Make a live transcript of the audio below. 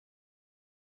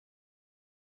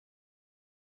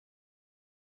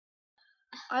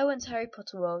I went to Harry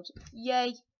Potter World.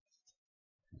 Yay!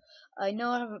 I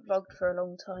know I haven't vlogged for a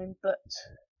long time, but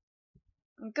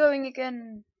I'm going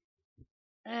again.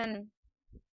 And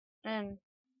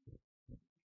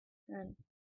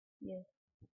yeah.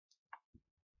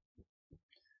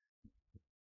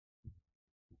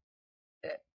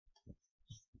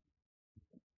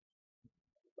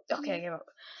 Okay, I give up.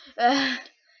 That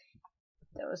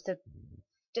was the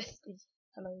deathly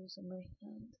hellos on my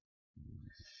hand.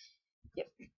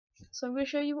 Yep. So I'm going to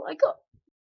show you what I got.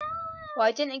 Well,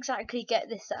 I didn't exactly get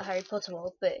this at Harry Potter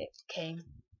World, but it came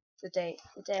the day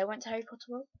I went to Harry Potter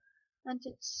World, and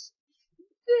it's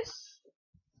this,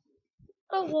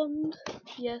 a wand.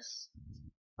 Yes,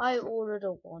 I ordered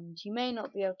a wand. You may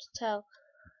not be able to tell,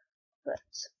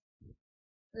 but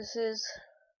this is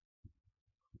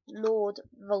Lord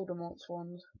Voldemort's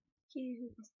wand.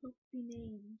 You must not be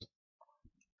named.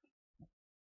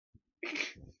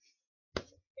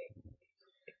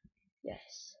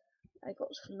 Yes, I got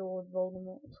Lord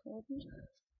Voldemort's wand.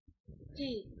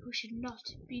 He who should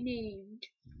not be named.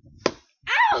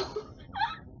 Ow!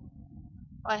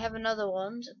 I have another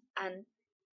wand, and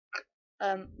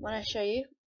when I show you,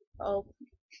 I'll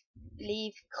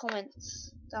leave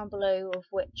comments down below of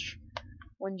which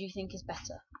one do you think is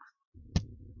better.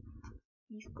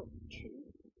 You've got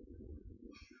two.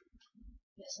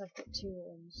 Yes, I've got two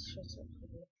wands. Shut up,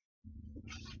 video.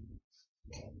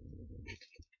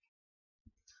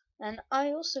 And I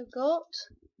also got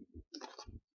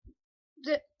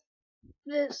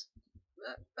this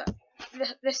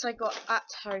I got at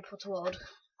Harry Potter World.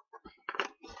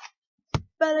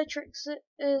 Bellatrix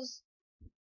is.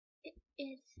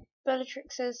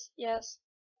 Bellatrix's, yes.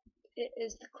 It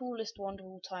is the coolest wand of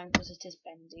all time because it is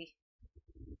bendy.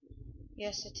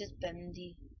 Yes, it is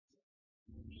bendy.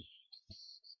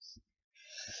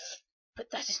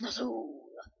 But that is not all.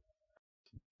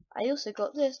 I also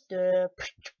got this.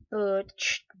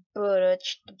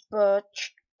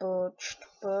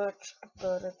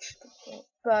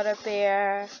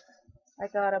 Butterbeer. I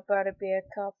got a butterbeer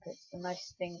cup. It's the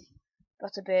nicest thing.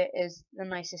 Butterbeer is the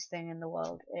nicest thing in the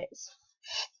world. It's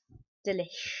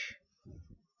delish.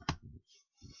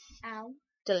 Ow.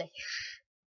 Delish.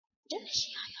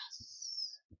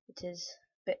 Delicious. It is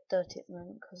a bit dirty at the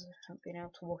moment because I haven't been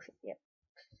able to wash it yet.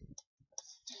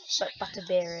 But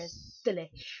butterbeer is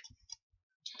delish.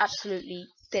 Absolutely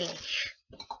delish.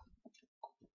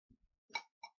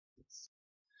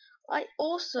 I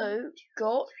also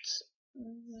got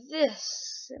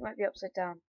this. It might be upside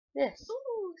down. This.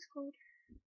 Oh, it's cold.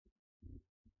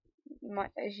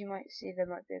 As you might see, there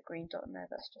might be a green dot in there.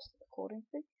 That's just the recording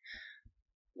thing.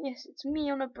 Yes, it's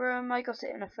me on a broom. I got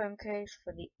it in a phone case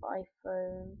for the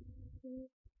iPhone.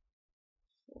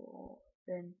 So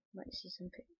then you might see some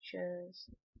pictures.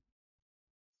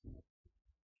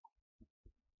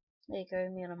 There you go,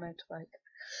 me on a motorbike.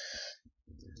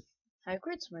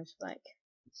 Hagrid's motorbike.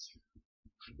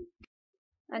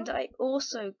 And I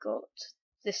also got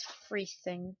this free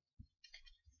thing.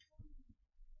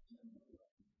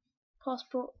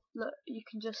 Passport. Look, you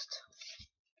can just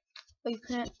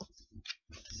open it.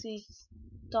 See,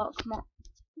 dark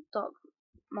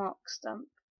mark stamp.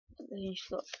 Then you've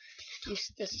got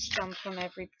this stamp on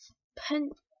every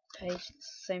page. It's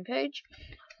the same page.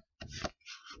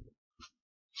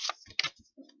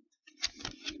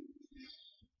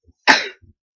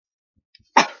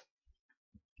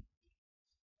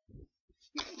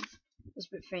 It's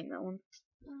a bit faint, that one.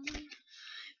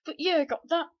 But yeah, I got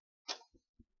that.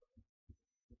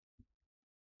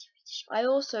 I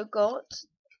also got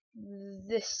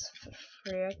this for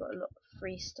free. I got a lot of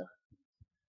free stuff.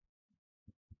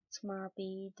 It's my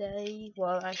B-day.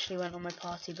 Well, I actually went on my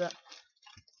party, but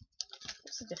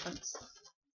what's the difference?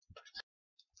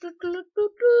 The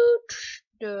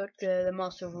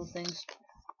master of all things.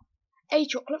 A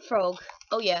chocolate frog.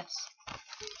 Oh yes,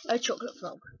 a chocolate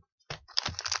frog.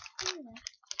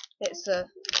 It's a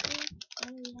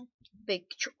big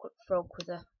chocolate frog with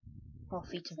a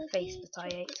half-eaten face that I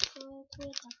ate. With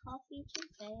a half-eaten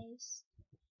face.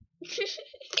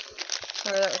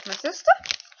 So that was my sister.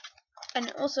 And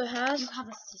it also has... You have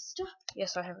a sister?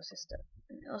 Yes, I have a sister.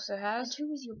 And it also has... And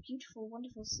who is your beautiful,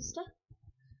 wonderful sister?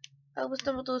 Albus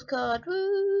Dumbledore's card.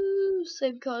 Woo!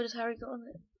 Same card as Harry got on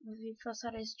it when he first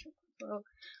had his chocolate frog.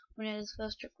 When he had his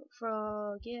first chocolate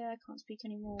frog. Yeah, I can't speak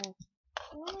anymore.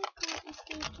 Why can't you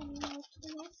speak anymore,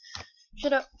 Thomas?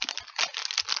 Shut up.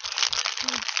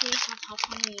 Please have help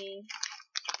on me.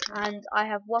 And I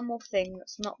have one more thing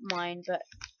that's not mine, but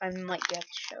I might be able to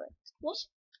show it. What?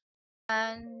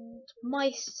 And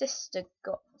my sister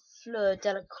got Fleur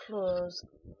Delacour's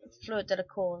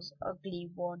ugly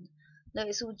one. Look,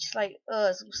 it's all just like,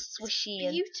 it's all swishy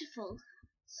and Beautiful.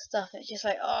 stuff. It's just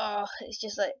like, it's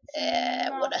just like,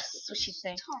 what a swishy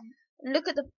thing. Tom. And look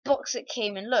at the box it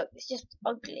came in. Look, it's just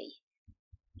ugly.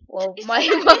 Well, mine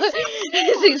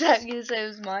is exactly the same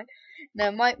as mine.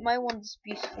 No, my one's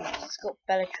beautiful. It's got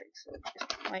Bellatrix.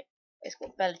 It's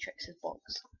got Bellatrix's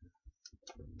box,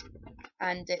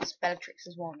 and it's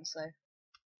Bellatrix's one. So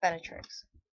Bellatrix.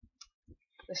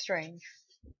 Strange.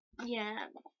 Yeah.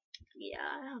 Yeah,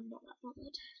 I'm not that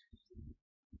bothered.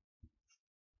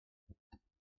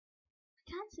 I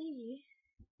can't see you.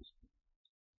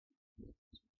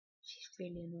 She's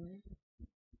really annoying.